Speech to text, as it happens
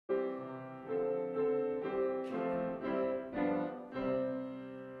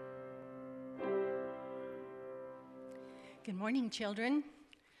Good morning, children.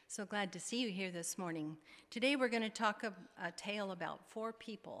 So glad to see you here this morning. Today we're going to talk a tale about four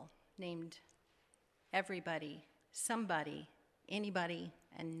people named everybody, somebody, anybody,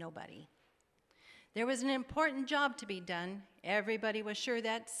 and nobody. There was an important job to be done. Everybody was sure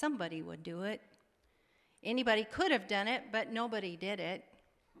that somebody would do it. Anybody could have done it, but nobody did it.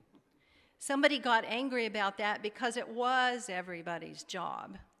 Somebody got angry about that because it was everybody's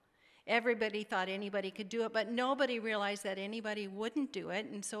job. Everybody thought anybody could do it, but nobody realized that anybody wouldn't do it,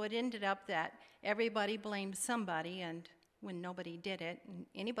 and so it ended up that everybody blamed somebody, and when nobody did it,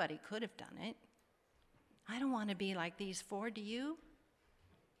 anybody could have done it. I don't want to be like these four, do you?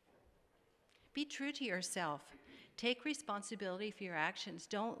 Be true to yourself. Take responsibility for your actions.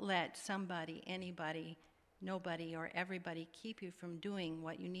 Don't let somebody, anybody, nobody, or everybody keep you from doing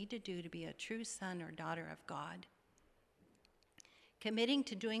what you need to do to be a true son or daughter of God. Committing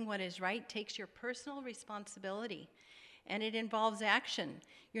to doing what is right takes your personal responsibility, and it involves action.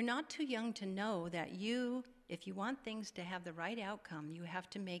 You're not too young to know that if you want things to have the right outcome, you have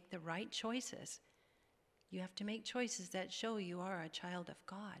to make the right choices. You have to make choices that show you are a child of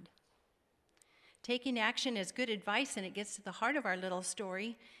God. Taking action is good advice, and it gets to the heart of our little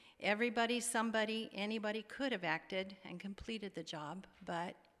story. Everybody, somebody, anybody could have acted and completed the job,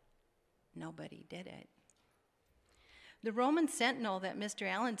 but nobody did it. The Roman sentinel that Mr.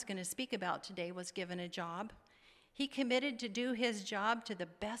 Allen's going to speak about today was given a job. He committed to do his job to the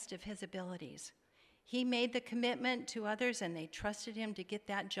best of his abilities. He made the commitment to others, and they trusted him to get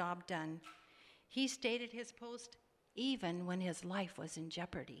that job done. He stayed at his post even when his life was in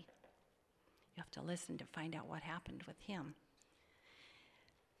jeopardy. You have to listen to find out what happened with him.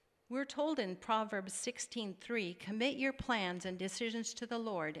 We're told in Proverbs 16:3, commit your plans and decisions to the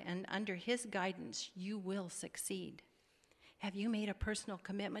Lord, and under his guidance you will succeed. Have you made a personal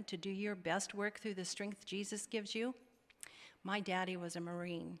commitment to do your best work through the strength Jesus gives you? My daddy was a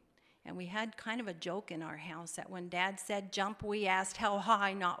Marine, and we had kind of a joke in our house that when Dad said jump, we asked how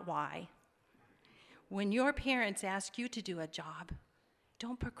high, not why. When your parents ask you to do a job,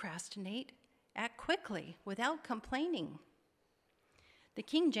 don't procrastinate. Act quickly without complaining. The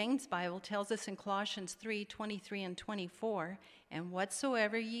King James Bible tells us in Colossians 3:23 and 24, and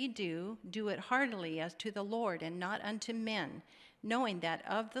whatsoever ye do, do it heartily as to the Lord and not unto men, knowing that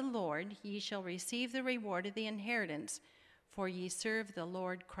of the Lord ye shall receive the reward of the inheritance, for ye serve the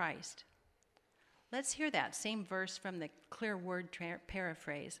Lord Christ. Let's hear that same verse from the Clear Word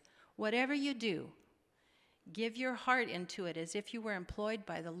paraphrase. Whatever you do, give your heart into it as if you were employed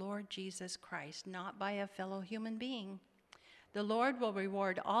by the Lord Jesus Christ, not by a fellow human being. The Lord will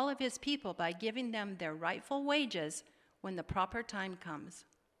reward all of his people by giving them their rightful wages when the proper time comes.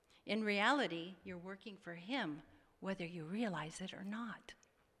 In reality, you're working for him, whether you realize it or not.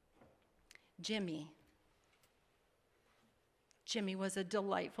 Jimmy was a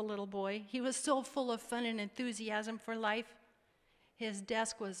delightful little boy. He was so full of fun and enthusiasm for life. His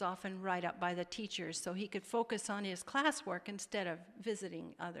desk was often right up by the teachers so he could focus on his classwork instead of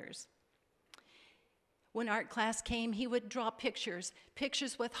visiting others. When art class came, he would draw pictures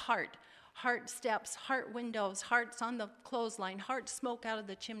with heart steps, heart windows, hearts on the clothesline, heart smoke out of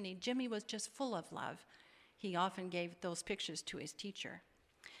the chimney. Jimmy was just full of love. He often gave those pictures to his teacher.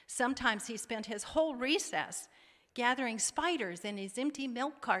 Sometimes he spent his whole recess gathering spiders in his empty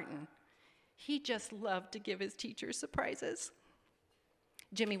milk carton. He just loved to give his teacher surprises.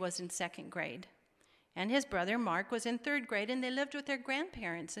 Jimmy was in 2nd grade, and his brother Mark was in 3rd grade, and they lived with their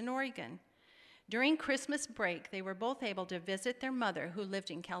grandparents in Oregon. During Christmas break, they were both able to visit their mother, who lived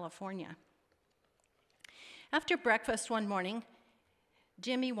in California. After breakfast one morning,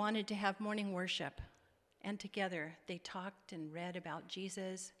 Jimmy wanted to have morning worship, and together they talked and read about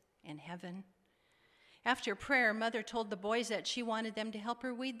Jesus and heaven. After prayer, Mother told the boys that she wanted them to help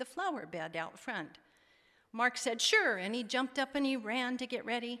her weed the flower bed out front. Mark said, sure, and he jumped up and he ran to get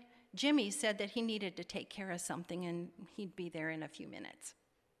ready. Jimmy said that he needed to take care of something, and he'd be there in a few minutes.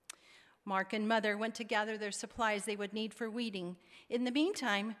 Mark and Mother went to gather their supplies they would need for weeding. In the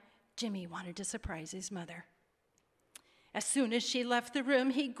meantime, Jimmy wanted to surprise his mother. As soon as she left the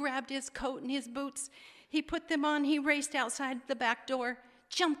room, he grabbed his coat and his boots. He put them on, he raced outside the back door,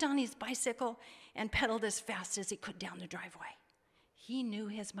 jumped on his bicycle, and pedaled as fast as he could down the driveway. He knew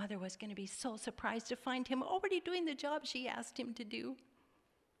his mother was going to be so surprised to find him already doing the job she asked him to do.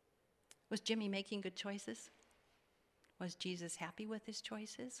 Was Jimmy making good choices? Was Jesus happy with his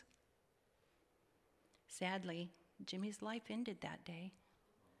choices? Sadly, Jimmy's life ended that day.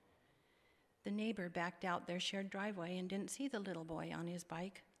 The neighbor backed out their shared driveway and didn't see the little boy on his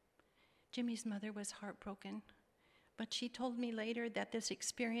bike. Jimmy's mother was heartbroken, but she told me later that this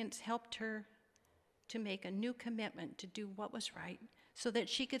experience helped her to make a new commitment to do what was right so that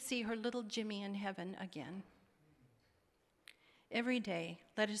she could see her little Jimmy in heaven again. Every day,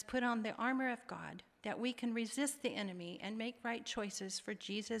 let us put on the armor of God that we can resist the enemy and make right choices, for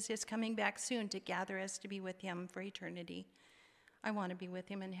Jesus is coming back soon to gather us to be with him for eternity. I want to be with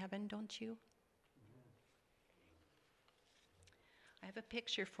him in heaven, don't you? I have a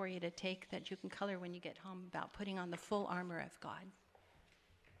picture for you to take that you can color when you get home about putting on the full armor of God.